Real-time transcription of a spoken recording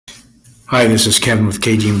Hi, this is Kevin with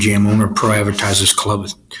KGMG. I'm owner of ProAdvertisersClub.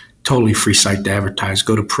 It's a totally free site to advertise.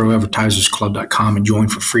 Go to ProAdvertisersClub.com and join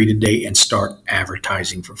for free today and start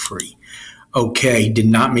advertising for free. Okay, did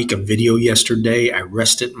not make a video yesterday. I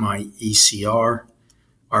rested my ECR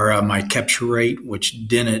or my capture rate, which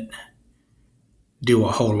didn't do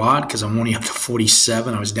a whole lot because I'm only up to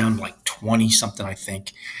 47. I was down to like 20 something, I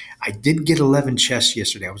think. I did get 11 chests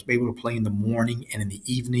yesterday. I was able to play in the morning and in the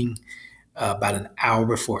evening. About an hour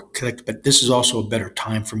before it clicked, but this is also a better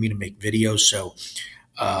time for me to make videos. So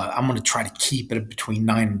I'm going to try to keep it between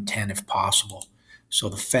 9 and 10 if possible. So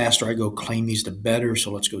the faster I go claim these, the better.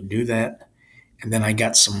 So let's go do that. And then I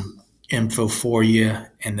got some info for you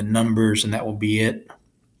and the numbers, and that will be it.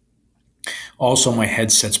 Also, my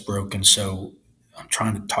headset's broken, so I'm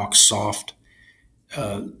trying to talk soft.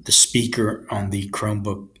 The speaker on the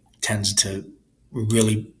Chromebook tends to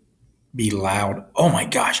really be loud. Oh my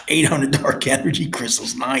gosh, 800 dark energy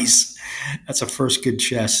crystals. Nice. That's a first good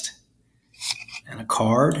chest. And a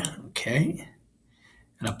card. Okay.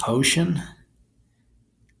 And a potion.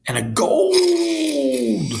 And a gold.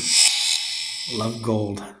 Love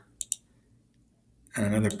gold. And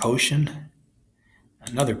another potion.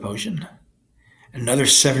 Another potion. Another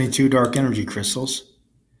 72 dark energy crystals.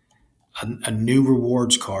 A new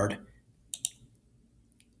rewards card.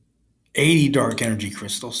 80 dark energy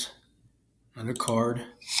crystals. Another card.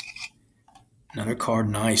 Another card.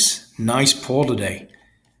 Nice. Nice pull today.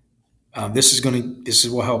 This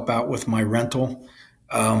will help out with my rental.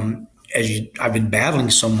 I've been battling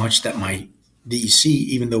so much that my DEC,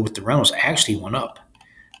 even though with the rentals, actually went up.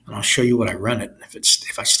 And I'll show you what I rented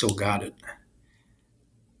if I still got it.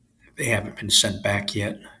 They haven't been sent back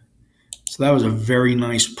yet. So that was a very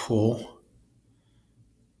nice pull.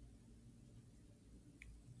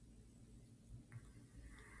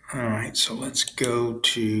 All right, so let's go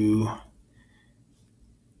to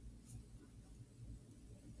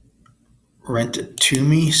rent it to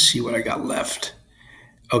me, see what I got left.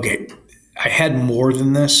 Okay, I had more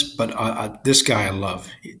than this, but this guy I love.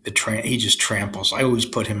 He just tramples. I always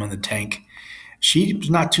put him on the tank. She was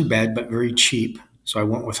not too bad, but very cheap. So I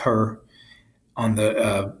went with her on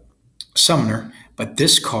the Summoner. But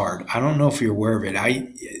this card, I don't know if you're aware of it.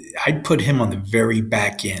 I put him on the very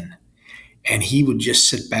back end. And he would just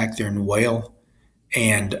sit back there and wail,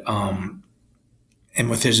 and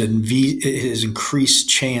with his increased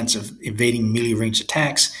chance of evading melee range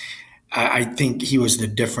attacks, I think he was the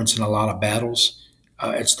difference in a lot of battles.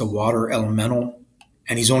 It's the water elemental,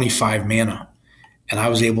 and he's only 5 mana, and I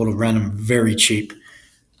was able to rent him very cheap.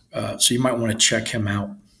 So you might want to check him out.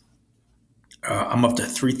 I'm up to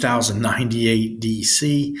 3,098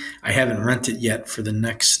 DEC. I haven't rented yet for the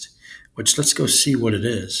next, which let's go see what it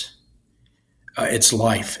is. It's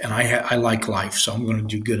life, and I like life, so I'm going to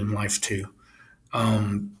do good in life too.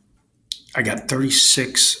 I got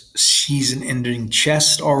 36 season-ending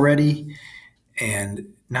chests already,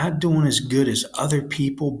 and not doing as good as other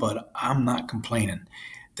people, but I'm not complaining.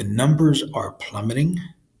 The numbers are plummeting,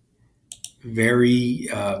 very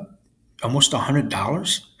almost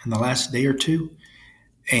 $100 in the last day or two.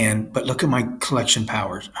 But look at my collection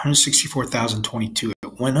powers, 164,022.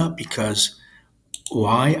 It went up because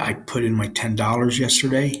why? I put in my $10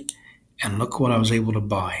 yesterday, and look what I was able to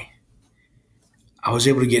buy. I was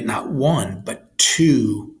able to get not one, but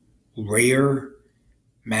 2 rare,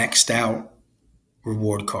 maxed out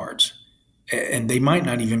reward cards. And they might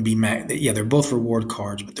not even be maxed. Yeah, they're both reward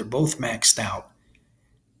cards, but they're both maxed out.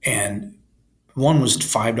 And one was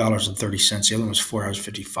 $5.30. The other one was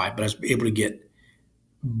 $4.55. But I was able to get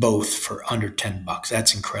both for under $10.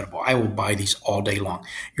 That's incredible. I will buy these all day long.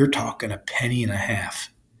 You're talking a penny and a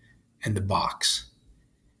half in the box.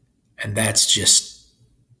 And that's just,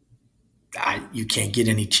 you can't get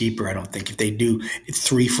any cheaper, I don't think. If they do,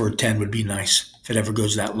 3 for a 10 would be nice. If it ever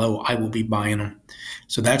goes that low, I will be buying them.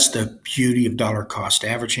 So that's the beauty of dollar cost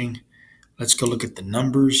averaging. Let's go look at the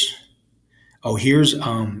numbers. Oh, here's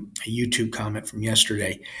a YouTube comment from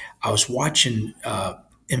yesterday. I was watching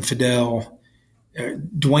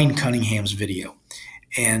Dwayne Cunningham's video,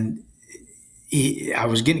 and I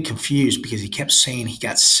was getting confused because he kept saying he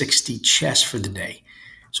got 60 chests for the day.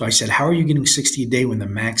 So I said, how are you getting 60 a day when the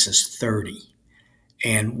max is 30?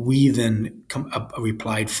 And we then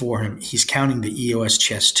replied for him, he's counting the EOS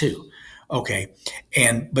chests too. Okay,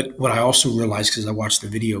 but what I also realized, because I watched the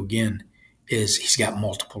video again, is he's got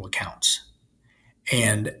multiple accounts.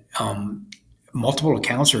 And multiple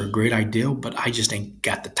accounts are a great idea, but I just ain't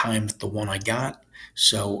got the time with the one I got.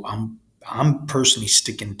 So I'm personally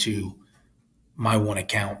sticking to my one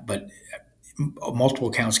account, but multiple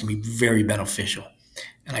accounts can be very beneficial,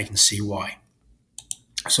 and I can see why.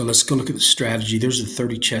 So let's go look at the strategy. There's the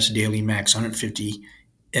 30 chest daily max, 150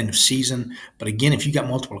 end of season. But again, if you got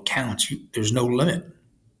multiple accounts, there's no limit.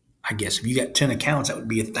 I guess if you got 10 accounts, that would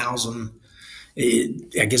be 1,000.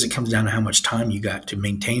 I guess it comes down to how much time you got to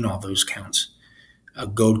maintain all those accounts.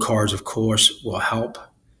 Gold cards, of course, will help.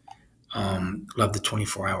 Love the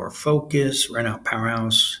 24-hour focus, rent out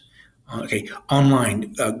powerhouse. Okay,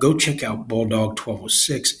 online, go check out Bulldog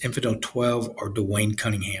 1206, Infidel 12, or Dwayne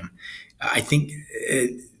Cunningham. I think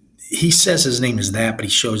he says his name is that, but he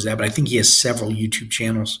shows that. But I think he has several YouTube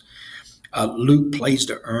channels. Luke Plays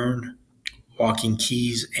to Earn, Walking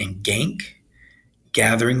Keys, and Gank,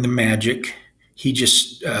 Gathering the Magic. He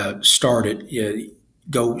just started.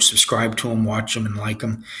 Go subscribe to him, watch him, and like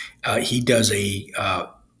him. He does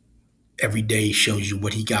every day shows you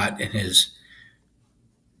what he got in his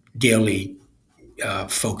daily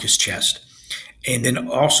focus chest. And then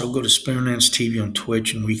also go to Splinterlands TV on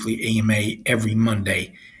Twitch and weekly AMA every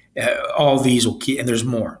Monday. All these will keep, and there's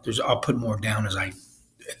more. I'll put more down as I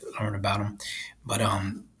learn about them. But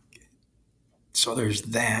so there's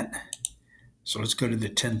that. So let's go to the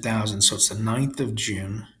 10,000. So it's the 9th of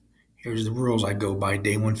June. Here's the rules I go by,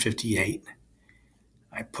 day 158.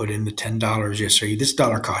 I put in the $10 yesterday. This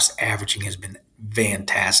dollar cost averaging has been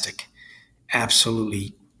fantastic.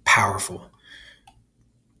 Absolutely powerful.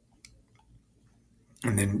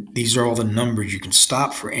 And then these are all the numbers you can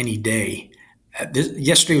stop for any day.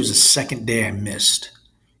 Yesterday was the second day I missed.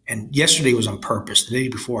 And yesterday was on purpose. The day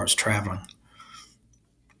before I was traveling.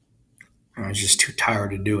 I was just too tired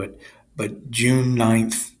to do it. But June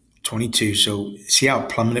 9th, 22. So see how it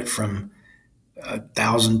plummeted from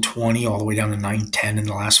 1,020 all the way down to 910 in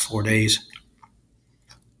the last 4 days.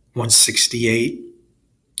 168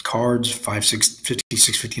 cards,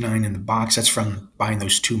 56.59 in the box. That's from buying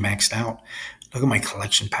those two maxed out. Look at my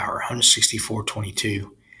collection power, 164.22,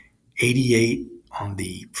 88 on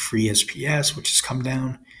the free SPS, which has come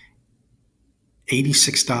down,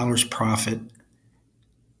 $86 profit,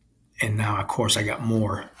 and now of course I got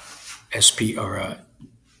more SP or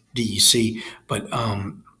DEC, but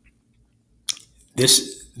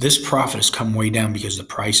this profit has come way down because the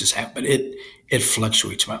prices have, but it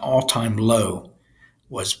fluctuates. My all-time low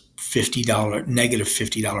was negative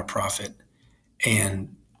 $50 profit,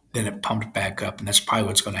 and then it pumped back up, and that's probably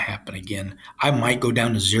what's going to happen again. I might go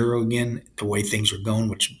down to zero again the way things are going,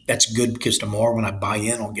 which that's good because tomorrow when I buy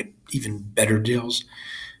in, I'll get even better deals.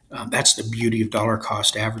 That's the beauty of dollar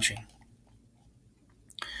cost averaging.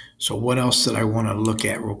 So what else did I want to look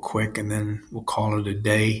at real quick, and then we'll call it a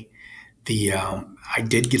day. I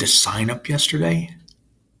did get a sign up yesterday,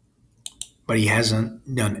 but he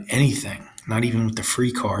hasn't done anything, not even with the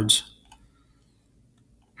free cards.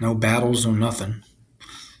 No battles, no nothing.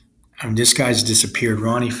 This guy's disappeared,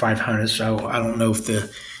 Ronnie 500. So I don't know if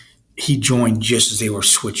he joined just as they were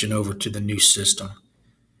switching over to the new system.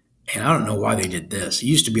 And I don't know why they did this. You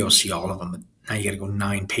used to be able to see all of them, but now you got to go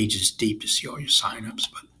 9 pages deep to see all your signups.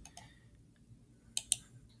 But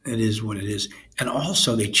it is what it is. And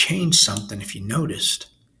also they changed something, if you noticed.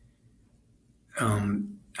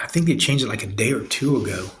 I think they changed it like a day or two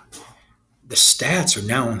ago. The stats are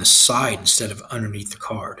now on the side instead of underneath the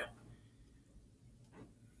card.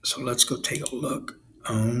 So let's go take a look.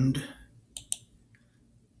 Owned.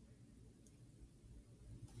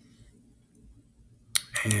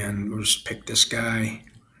 And we'll just pick this guy.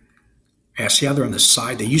 Yeah, see how they're on the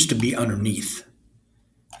side? They used to be underneath.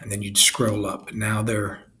 And then you'd scroll up. But now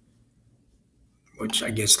they're, which I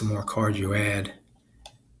guess the more cards you add.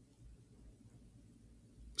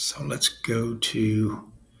 So let's go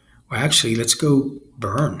to, well, actually, let's go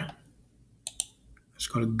burn. Let's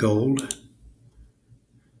go to gold.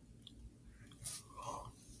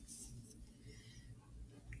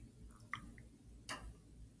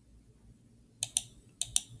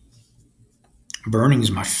 Burning is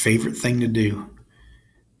my favorite thing to do.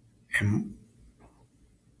 And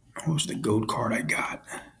what was the gold card I got?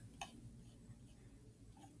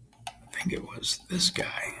 I think it was this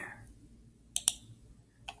guy.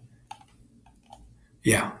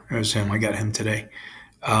 Yeah, it was him. I got him today.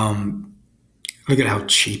 Look at how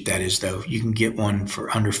cheap that is, though. You can get one for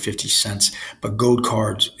under 50 cents. But gold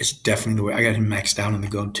cards is definitely the way. I got him maxed out on the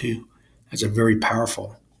gold, too. That's a very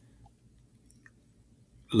powerful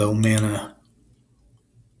low mana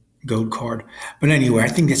gold card. But anyway, I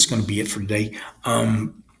think that's going to be it for today.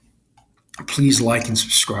 Please like and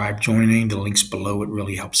subscribe. Join any of the links below. It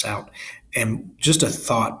really helps out. And just a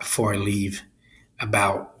thought before I leave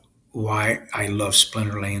about why I love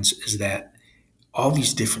Splinterlands is that all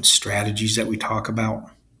these different strategies that we talk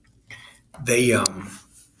about,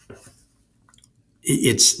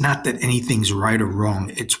 it's not that anything's right or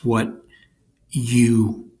wrong. It's what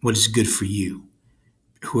what is good for you,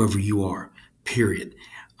 whoever you are, period.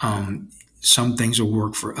 Some things will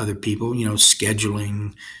work for other people,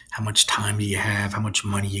 scheduling, how much time do you have, how much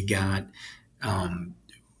money you got,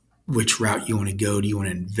 which route you want to go. Do you want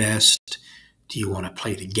to invest? Do you want to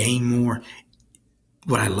play the game more?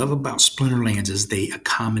 What I love about Splinterlands is they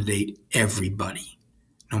accommodate everybody,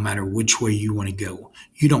 no matter which way you want to go.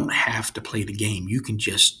 You don't have to play the game. You can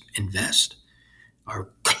just invest or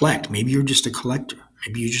collect. Maybe you're just a collector.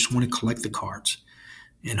 Maybe you just want to collect the cards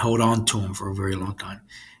and hold on to them for a very long time.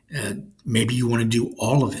 Maybe you want to do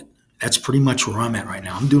all of it. That's pretty much where I'm at right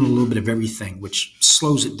now. I'm doing a little bit of everything, which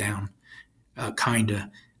slows it down, kind of.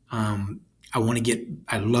 I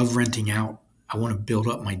love renting out. I want to build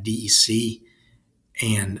up my DEC.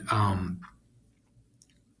 And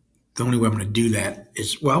the only way I'm going to do that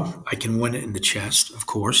is, I can win it in the chest, of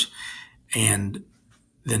course.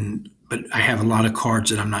 But I have a lot of cards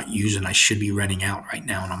that I'm not using. I should be renting out right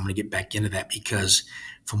now. And I'm going to get back into that because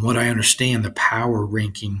from what I understand, the power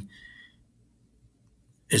ranking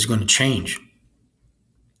is going to change.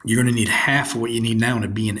 You're going to need half of what you need now to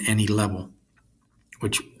be in any level,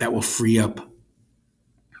 which that will free up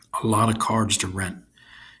a lot of cards to rent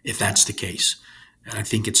if that's the case. And I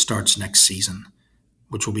think it starts next season,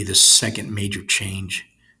 which will be the second major change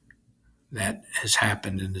that has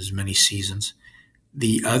happened in as many seasons.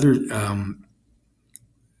 The other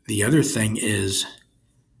thing is,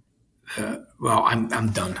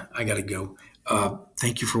 I'm done. I got to go.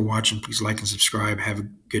 Thank you for watching. Please like and subscribe. Have a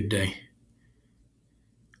good day.